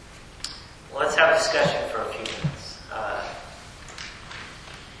have a discussion for a few minutes. I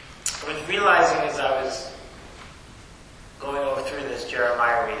was realizing as I was going over through this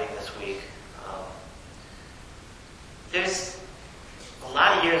Jeremiah reading this week, there's a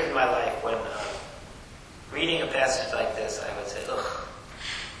lot of years in my life when reading a passage like this, I would say, ugh,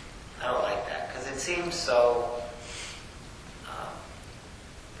 I don't like that, because it seems so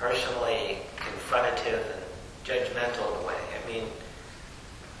personally confrontative and judgmental in a way. I mean,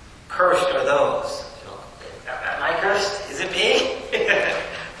 cursed are those. Am I cursed? Is it me?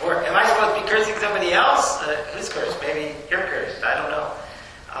 Or am I supposed to be cursing somebody else? Who's cursed? Maybe you're cursed. I don't know.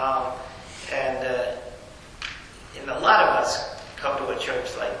 And a lot of us come to a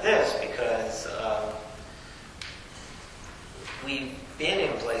church like this because we've been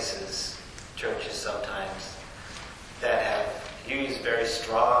in places, churches sometimes, that have used very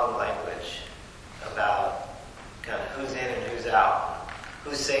strong language about kind of who's in and who's out,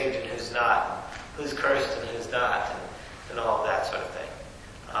 who's saved and who's not, who's cursed and who's not, and all of that sort of thing.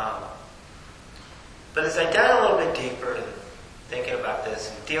 But as I dug a little bit deeper in thinking about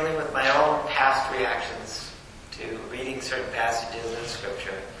this and dealing with my own past reactions to reading certain passages in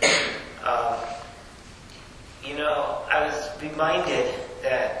Scripture, I was reminded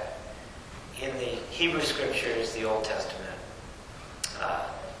that in the Hebrew Scriptures, the Old Testament,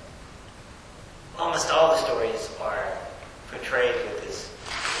 almost all the stories are portrayed with this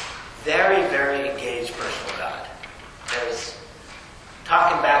very, very engaged personal God. There's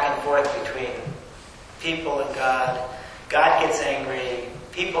talking back and forth between people and God. God gets angry.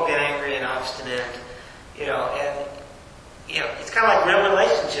 People get angry and obstinate. It's kind of like real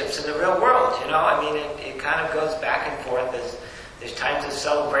relationships in the real world. It kind of goes back and forth. There's times of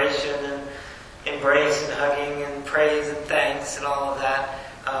celebration and embrace and hugging and praise and thanks and all of that.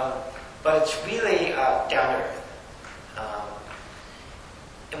 But it's really down to earth.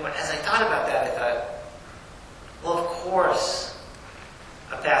 As I thought about that, I thought, well, of course,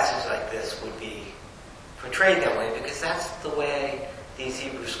 a passage like this would be portrayed that way because that's the way these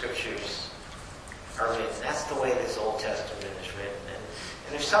Hebrew Scriptures are written. That's the way this Old Testament is written. And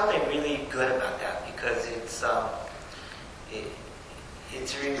there's something really good about that because it's a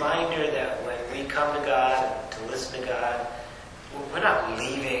reminder that when we come to God, to listen to God, we're not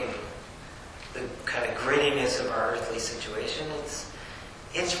leaving the kind of grittiness of our earthly situation.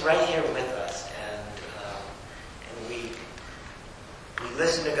 It's right here with us, and we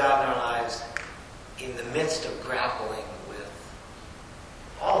listen to God in our lives in the midst of grappling with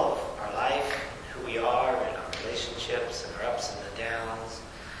all of our life, who we are, and our relationships, and our ups and the downs,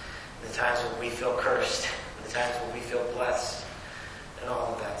 and the times when we feel cursed, and the times when we feel blessed, and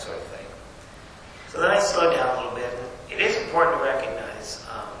all of that sort of thing. So then I slowed down a little bit. It is important to recognize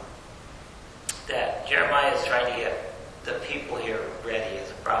that Jeremiah is trying to get the people here ready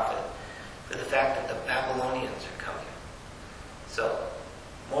as a prophet for the fact that the Babylonians are coming. So,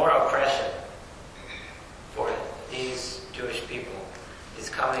 more oppression for these Jewish people is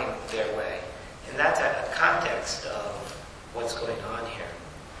coming their way. And that's a context of what's going on here.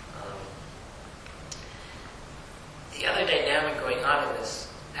 The other dynamic going on in this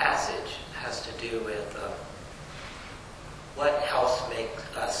passage has to do with what helps make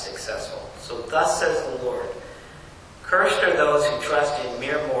us successful. So, thus says the Lord, cursed are those who trust in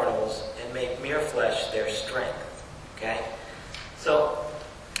mere mortals and make mere flesh their strength. Okay? So,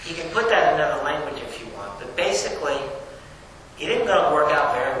 you can put that in another language if you want, but basically, it isn't going to work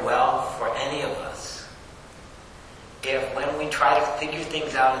out very well for any of us if when we try to figure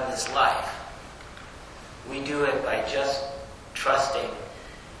things out in this life, we do it by just trusting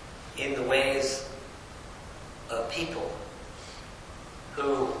in the ways of people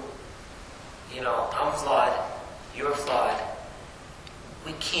who, I'm flawed, you're flawed.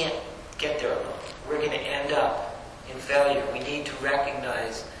 We can't get there alone. We're going to end up in failure. We need to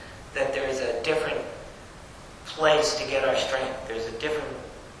recognize that there is a different place to get our strength. There's a different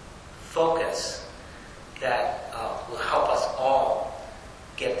focus that will help us all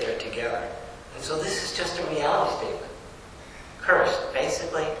get there together. And so this is just a reality statement. Cursed,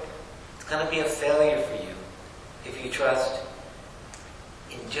 basically, it's going to be a failure for you if you trust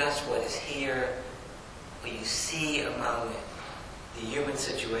in just what is here, what you see among the human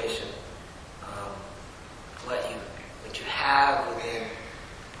situation, what you have within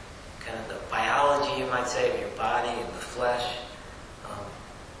kind of the biology, you might say, of your body and the flesh.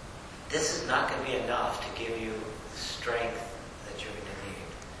 This is not going to be enough to give you the strength that you're going to need.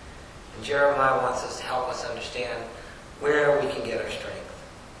 And Jeremiah wants us to help us understand where we can get our strength.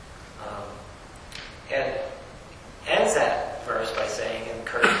 And ends that verse by saying, and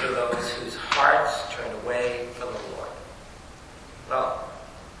cursed are those whose hearts turn away from the Lord. Well,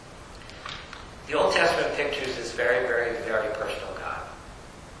 The Old Testament pictures this very, very, very personal God.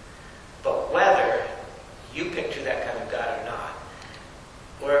 But whether you picture that kind of God or not,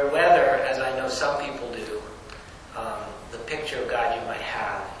 or whether, as I know some people do, the picture of God you might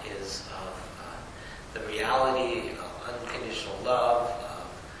have is of the reality of unconditional love,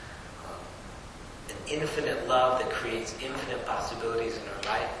 an infinite love that creates infinite possibilities in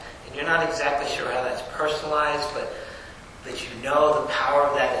our life. And you're not exactly sure how that's personalized, but that you know the power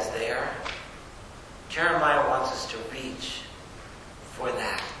of that is there. Jeremiah wants us to reach for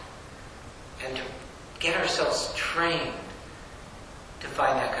that and to get ourselves trained to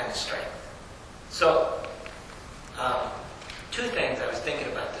find that kind of strength. So, two things I was thinking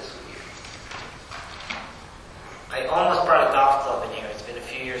about this with you. I almost brought a golf club in here. It's been a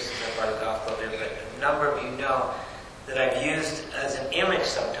few years since I brought a golf club in, but a number of you know that I've used as an image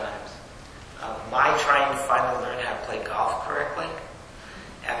sometimes my trying to finally learn how to play golf correctly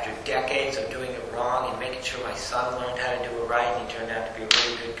after decades of doing it wrong and making sure my son learned how to do it right, and he turned out to be a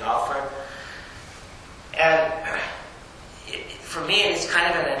really good golfer. And for me, it's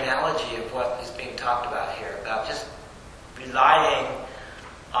kind of an analogy of what is being talked about here, about just relying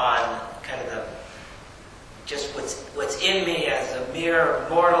on kind of just what's in me as a mere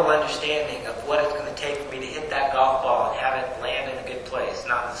mortal understanding of what it's going to take for me to hit that golf ball and have it land in a good place,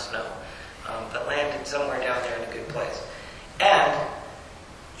 not in the snow, but land it somewhere down there in a good place. And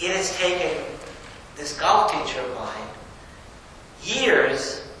it has taken this golf teacher of mine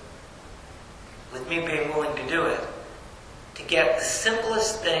years, with me being willing to do it, to get the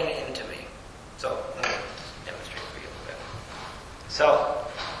simplest thing into me. So, let me demonstrate for you a little bit. So,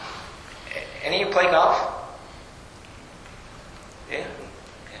 any of you play golf? Yeah? Okay.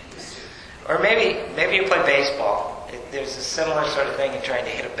 Or maybe you play baseball. There's a similar sort of thing in trying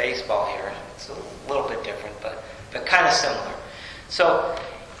to hit a baseball here. It's a little bit different, but kind of similar. So,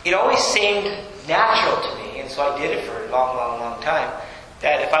 it always seemed natural to me, and so I did it for a long, long, long time,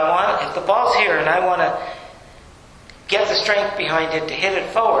 that if the ball's here and I want to get the strength behind it to hit it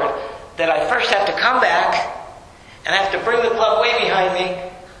forward, that I first have to come back and I have to bring the club way behind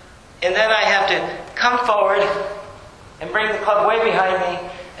me, and then I have to come forward and bring the club way behind me,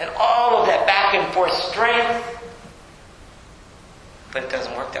 and all of that back and forth strength. But it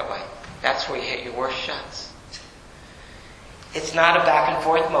doesn't work that way. That's where you hit your worst shots. It's not a back and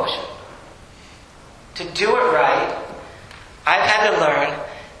forth motion. To do it right, I've had to learn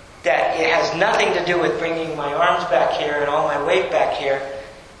that it has nothing to do with bringing my arms back here and all my weight back here.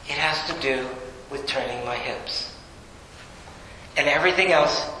 It has to do with turning my hips. And everything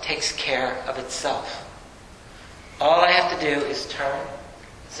else takes care of itself. All I have to do is turn.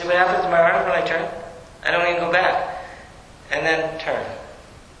 See what happens to my arms when I turn? I don't even go back. And then turn.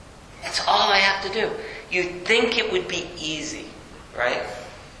 That's all I have to do. You'd think it would be easy, right?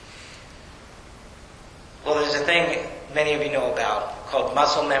 Well, there's a thing many of you know about called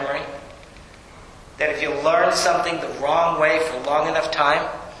muscle memory. That if you learn something the wrong way for long enough time,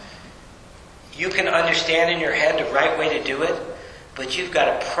 you can understand in your head the right way to do it, but you've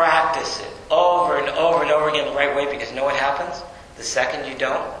got to practice it over and over and over again the right way, because you know what happens? The second you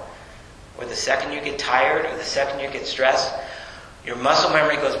don't, or the second you get tired, or the second you get stressed, your muscle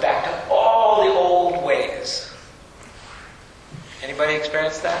memory goes back to all the old ways. Anybody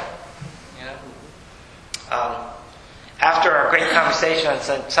experience that? After our great conversation on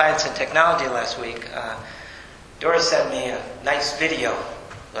science and technology last week, Doris sent me a nice video,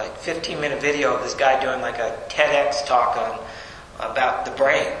 like 15-minute video of this guy doing like a TEDx talk about the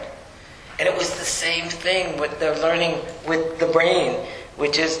brain. And it was the same thing with the learning with the brain,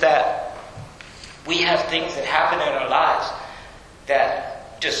 which is that we have things that happen in our lives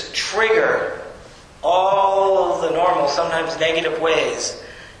that just trigger all of the normal, sometimes negative ways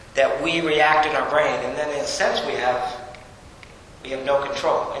that we react in our brain. And then in a sense we have no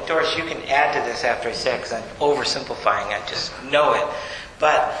control. And Doris, you can add to this after I say it, because I'm oversimplifying. I just know it.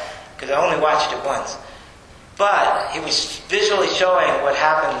 But, because I only watched it once. But it was visually showing what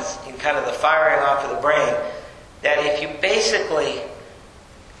happens in kind of the firing off of the brain, that if you basically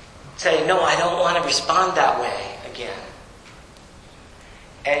say, no, I don't want to respond that way again,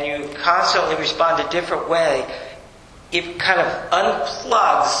 and you constantly respond a different way, it kind of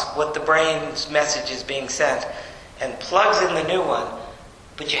unplugs what the brain's message is being sent and plugs in the new one,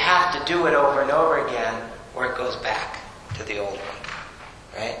 but you have to do it over and over again, or it goes back to the old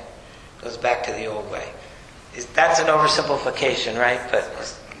one, right? It goes back to the old way. That's an oversimplification, right? But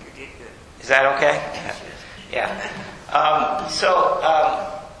is that okay? Yeah.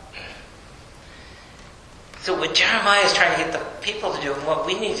 So what Jeremiah is trying to get the people to do, and what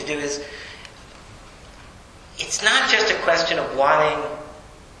we need to do, is it's not just a question of wanting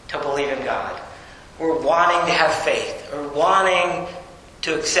to believe in God. or wanting to have faith, or wanting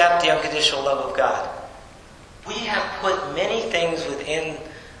to accept the unconditional love of God. We have put many things within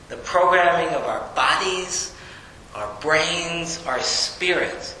the programming of our bodies, our brains, our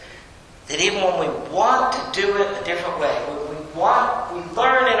spirits, that even when we want to do it a different way, we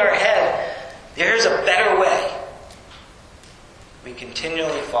learn in our head, there's a better way, we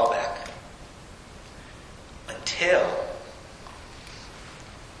continually fall back until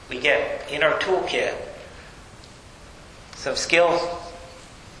we get in our toolkit some skills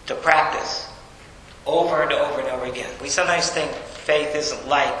to practice over and over and over again. We sometimes think faith isn't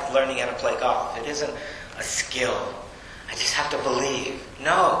like learning how to play golf. It isn't a skill. I just have to believe.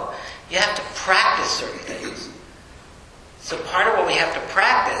 No, you have to practice certain things. So part of what we have to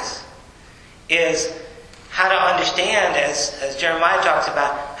practice is how to understand, as Jeremiah talks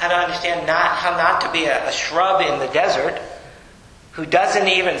about, how to understand how not to be a shrub in the desert who doesn't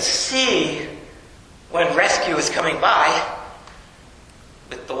even see when rescue is coming by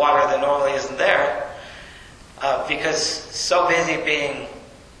with the water that normally isn't there, because so busy being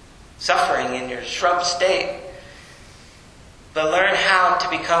suffering in your shrub state. But learn how to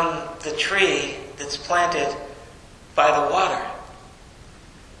become the tree that's planted by the water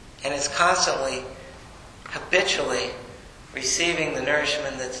and is constantly, habitually receiving the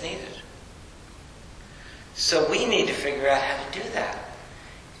nourishment that's needed. So we need to figure out how to do that.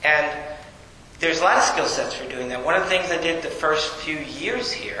 And there's a lot of skill sets for doing that. One of the things I did the first few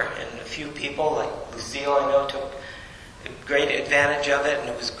years here, and a few people, like Lucille I know, took great advantage of it, and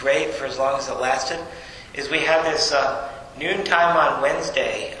it was great for as long as it lasted, is we had this noontime on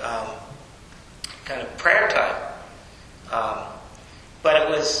Wednesday kind of prayer time. But it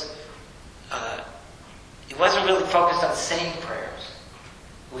wasn't really focused on saying prayers.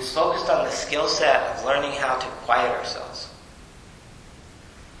 It was focused on the skill set of learning how to quiet ourselves.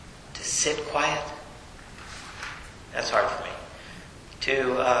 To sit quiet. That's hard for me.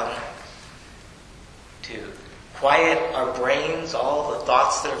 To quiet our brains, all the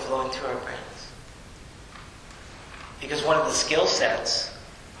thoughts that are flowing through our brains. Because one of the skill sets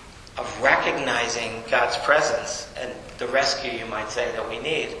of recognizing God's presence and the rescue, you might say, that we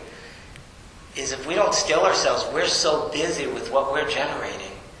need is if we don't still ourselves, we're so busy with what we're generating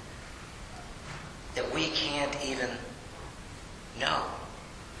that we can't even know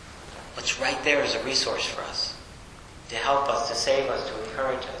what's right there as a resource for us to help us, to save us, to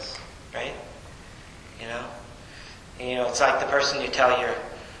encourage us, right? You know, it's like the person you tell your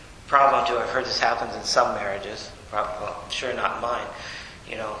problem to. I've heard this happens in some marriages. Well, sure not mine.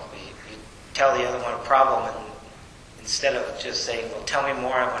 You tell the other one a problem, and instead of just saying, well, tell me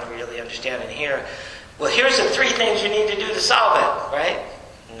more, I want to really understand and hear. Well, here's the 3 things you need to do to solve it, right?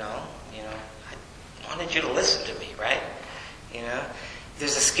 No, I wanted you to listen to me, right?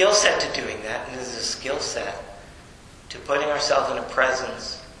 There's a skill set to doing that, and there's a skill set to putting ourselves in a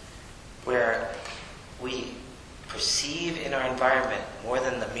presence where we perceive in our environment more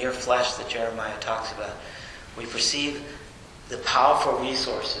than the mere flesh that Jeremiah talks about. We perceive the powerful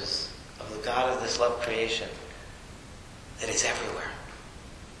resources of the God of this love creation that is everywhere.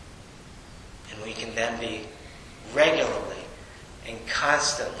 And we can then be regularly and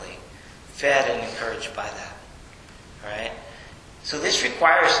constantly fed and encouraged by that. All right? So this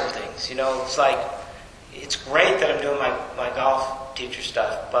requires some things. It's like, it's great that I'm doing my golf teacher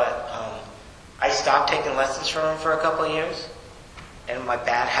stuff, but I stopped taking lessons from him for a couple of years. And my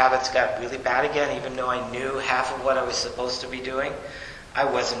bad habits got really bad again, even though I knew half of what I was supposed to be doing. I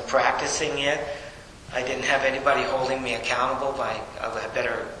wasn't practicing it. I didn't have anybody holding me accountable I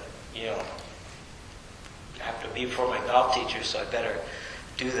better, I have to be before my golf teacher, so I better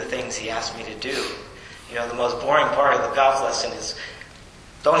do the things he asked me to do. The most boring part of the golf lesson is,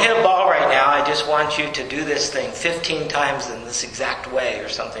 don't hit a ball right now, I just want you to do this thing 15 times in this exact way, or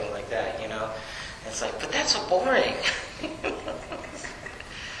something like that, It's like, but that's so boring.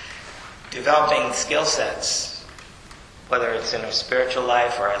 Developing skill sets, whether it's in our spiritual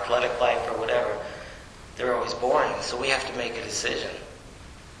life or athletic life or whatever, they're always boring. So we have to make a decision,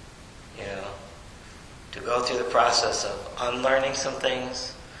 to go through the process of unlearning some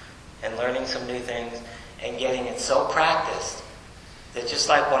things and learning some new things and getting it so practiced that just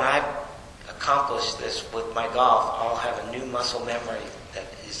like when I accomplish this with my golf, I'll have a new muscle memory that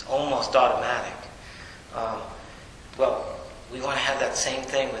is almost automatic. Well, we want to have that same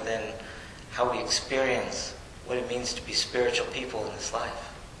thing within how we experience what it means to be spiritual people in this life.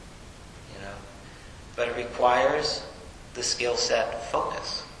 But it requires the skill set of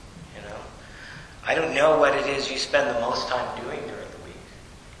focus. I don't know what it is you spend the most time doing during the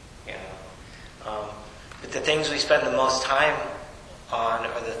week. But the things we spend the most time on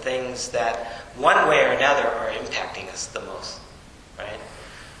are the things that one way or another are impacting us the most, right?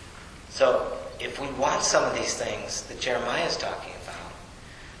 So if we want some of these things that Jeremiah is talking about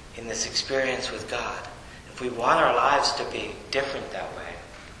in this experience with God, if we want our lives to be different that way,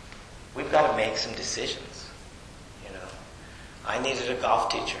 we've got to make some decisions. You know, I needed a golf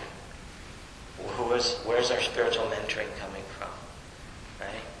teacher. Where's our spiritual mentoring coming from,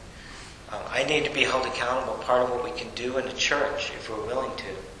 right? I need to be held accountable. Part of what we can do in the church, if we're willing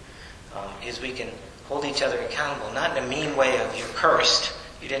to, is we can hold each other accountable. Not in a mean way of you're cursed,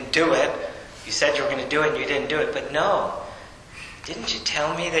 you didn't do it, you said you were going to do it and you didn't do it. But no, didn't you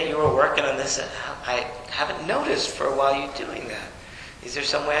tell me that you were working on this? I haven't noticed for a while you doing that. Is there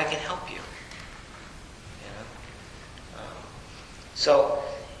some way I can help you? You know? So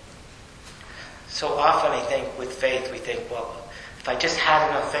often I think with faith we think, well, if I just had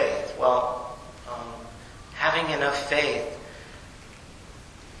enough faith. Well, having enough faith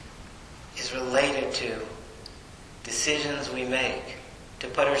is related to decisions we make to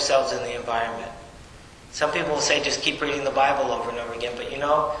put ourselves in the environment. Some people will say just keep reading the Bible over and over again, but you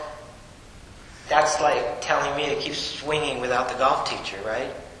know, that's like telling me to keep swinging without the golf teacher,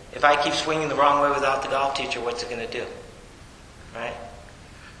 right? If I keep swinging the wrong way without the golf teacher, what's it going to do? Right?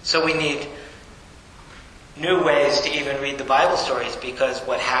 So we need new ways to even read the Bible stories, because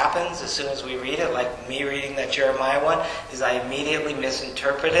what happens as soon as we read it, like me reading that Jeremiah one, is I immediately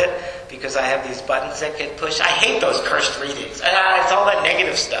misinterpret it because I have these buttons that get pushed. I hate those cursed readings. It's all that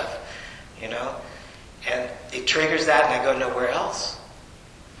negative stuff, you know? And it triggers that and I go nowhere else,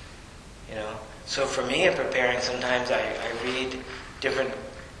 you know? So for me in preparing, sometimes I read different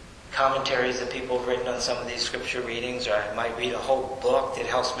commentaries that people have written on some of these scripture readings, or I might read a whole book that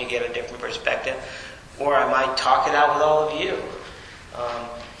helps me get a different perspective. Or I might talk it out with all of you.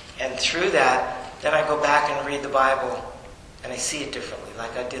 And through that, then I go back and read the Bible and I see it differently,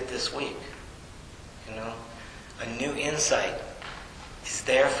 like I did this week. You know, a new insight is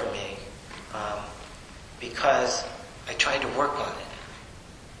there for me because I tried to work on it.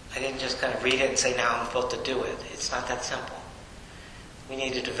 I didn't just kind of read it and say, now I'm supposed to do it. It's not that simple. We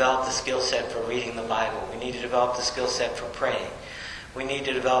need to develop the skill set for reading the Bible. We need to develop the skill set for praying. We need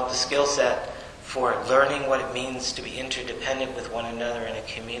to develop the skill set for learning what it means to be interdependent with one another in a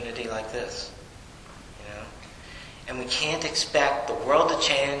community like this. You know? And we can't expect the world to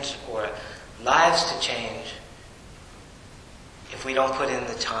change or lives to change if we don't put in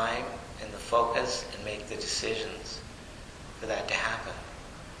the time and the focus and make the decisions for that to happen.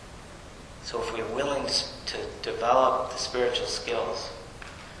 So if we're willing to develop the spiritual skills,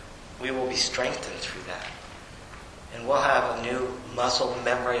 we will be strengthened through that. And we'll have a new muscle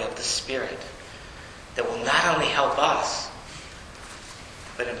memory of the Spirit that will not only help us,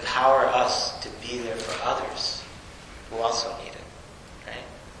 but empower us to be there for others who also need it. Right?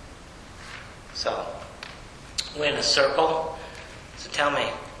 So, we're in a circle. So tell me,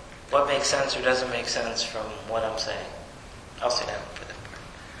 what makes sense or doesn't make sense from what I'm saying? I'll sit down for that part.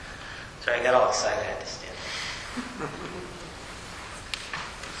 Sorry, I got all excited, I had to stand.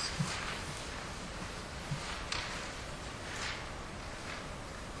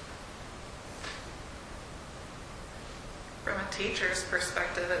 From a teacher's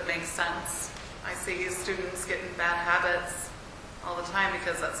perspective, it makes sense. I see students getting bad habits all the time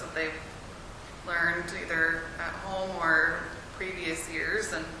because that's what they've learned either at home or previous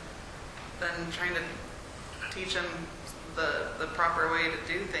years, and then trying to teach them the proper way to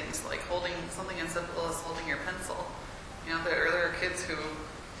do things, like holding something as simple as holding your pencil. You know, there are kids who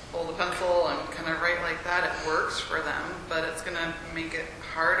hold a pencil and kind of write like that. It works for them, but it's going to make it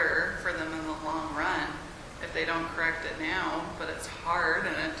harder for them in the long run if they don't correct it now. But it's hard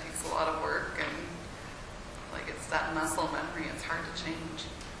and it takes a lot of work, and like it's that muscle memory. It's hard to change.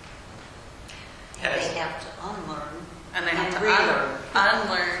 And they have to unlearn. And they have to relearn.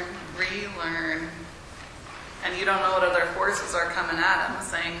 Unlearn, relearn. And you don't know what other forces are coming at them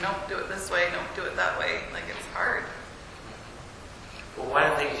saying, nope, do it this way, nope, do it that way. Like, it's hard. Well, one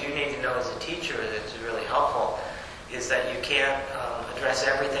of the things you need to know as a teacher that's really helpful is that you can't address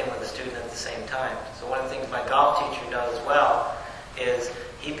everything with a student at the same time. So one of the things my golf teacher knows well is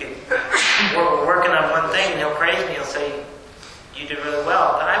we're working on one thing and he'll praise me, he'll say, you did really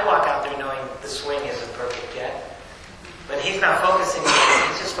well. But I walk out there knowing the swing isn't perfect yet. But he's not focusing on it,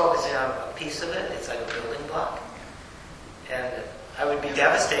 he's just focusing on a piece of it. It's like a building block. And I would be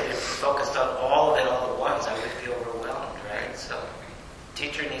devastated if we focused on all of it all at once. I would be overwhelmed, right? So the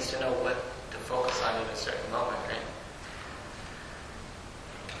teacher needs to know what to focus on in a certain moment, right?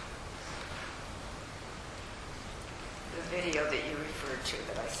 The video that you referred to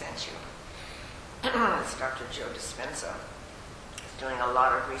that I sent you, it's Dr. Joe Dispenza doing a lot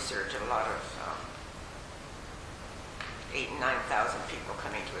of research, a lot of 8,000 and 9,000 people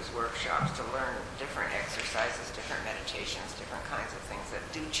coming to his workshops to learn different exercises, different meditations, different kinds of things that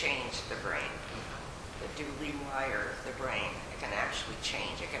do change the brain, that do rewire the brain. It can actually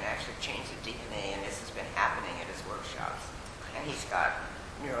change. It can actually change the DNA, and this has been happening at his workshops. And he's got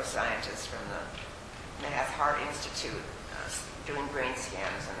neuroscientists from the Mass Heart Institute doing brain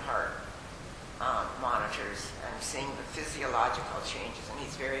scans and heart monitors and seeing the physiological changes. And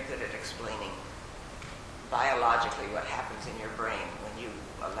he's very good at explaining biologically what happens in your brain when you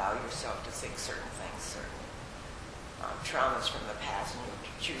allow yourself to think certain things, certain traumas from the past, and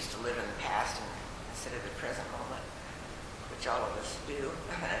you choose to live in the past instead of the present moment, which all of us do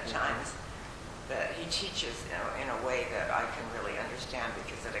at times. But he teaches in a way that I can really understand,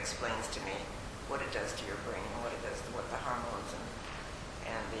 because it explains to me what it does to your brain and what it does to what the hormones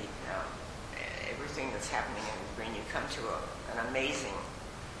and the everything that's happening in the brain. You come to an amazing,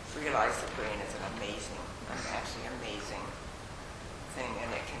 realize the brain is an amazing, actually amazing thing,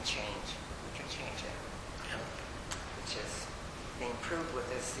 and it can change. We can change it. Yeah. Which is being proved with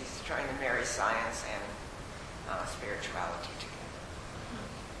this. He's trying to marry science and spirituality together.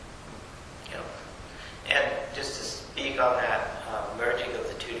 Yeah. And just to speak on that merging of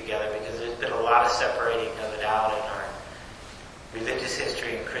the two together, because there's been a lot of separating of it out in our religious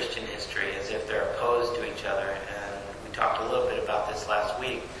history and Christian history as if they're opposed to each other. And we talked a little bit about this last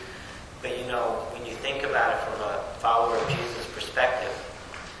week. But when you think about it from a follower of Jesus perspective,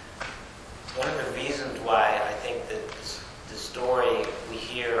 one of the reasons why I think that the story we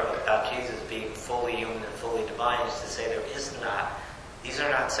hear about Jesus being fully human and fully divine is to say these are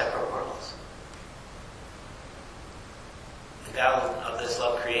not separate worlds. The God of this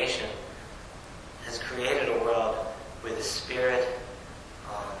love creation has created a world where the spirit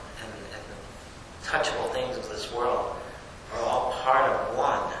and the touchable things of this world are all part of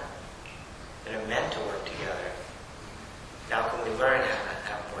one. That are meant to work together. Now can we learn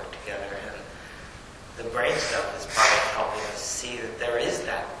how to work together? And the brain stuff is part of helping us see that there is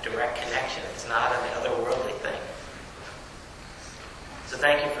that direct connection. It's not an otherworldly thing. So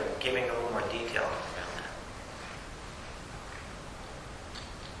thank you for giving a little more detail around that.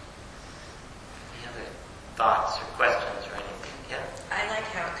 Any other thoughts or questions or anything? Yeah? I like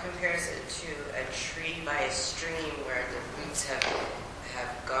how it compares it to a tree by a stream where the roots have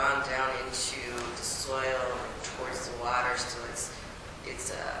gone down into the soil and towards the water, so it's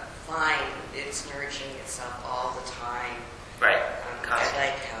fine. It's nourishing itself all the time. Right. I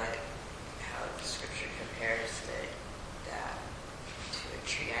like how the scripture compares that to a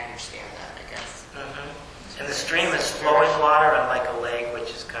tree. I understand that, I guess. Mm-hmm. And the stream is flowing water, unlike a lake, which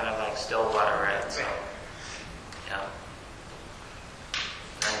is kind of like still water, right? So, yeah.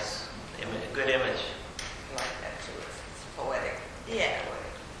 Nice. Good image. I like that too. It's poetic. Yeah.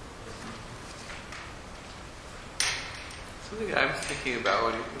 Something I'm thinking about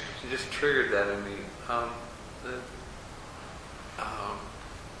when you just triggered that in me.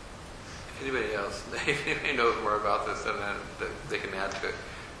 Anybody else? They know more about this than that they can add to it.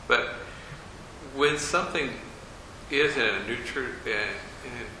 But when something is in a nutritive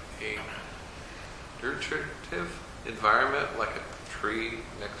environment, like a tree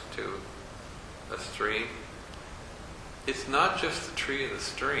next to a stream, it's not just the tree and the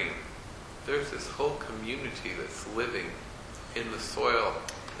stream. There's this whole community that's living in the soil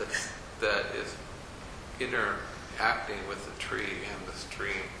that is interacting with the tree and the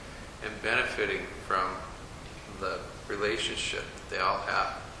stream and benefiting from the relationship they all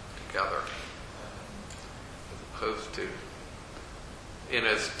have together, as opposed to,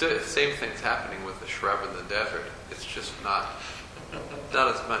 same thing's happening with the shrub in the desert. It's just not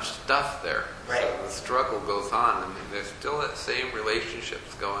as much stuff there. Right. So the struggle goes on. I mean, there's still that same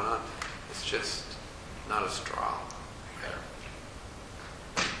relationships going on. It's just not as strong.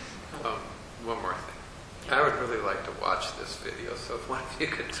 One more thing. I would really like to watch this video, so if one of you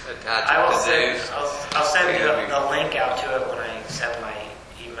could attach I will it to send. Dave's. I'll send you the link out to it when I send my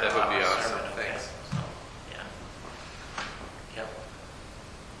email. That would out be my awesome. sermon, okay? Thanks. So, yeah. Yep.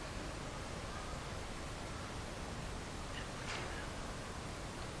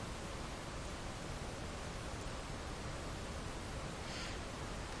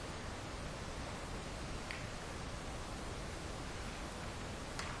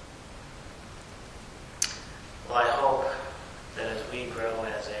 Well, I hope that as we grow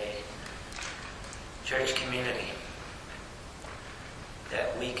as a church community,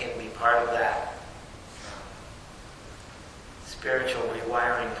 that we can be part of that spiritual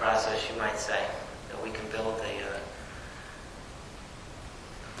rewiring process, you might say, that we can build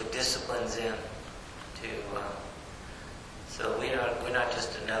the disciplines in to So we're not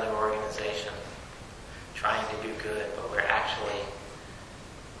just another organization trying to do good, but we're actually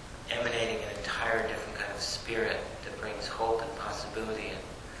emanating an entire different kind of spirit that brings hope and possibility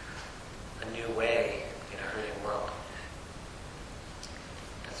and a new way in a hurting world.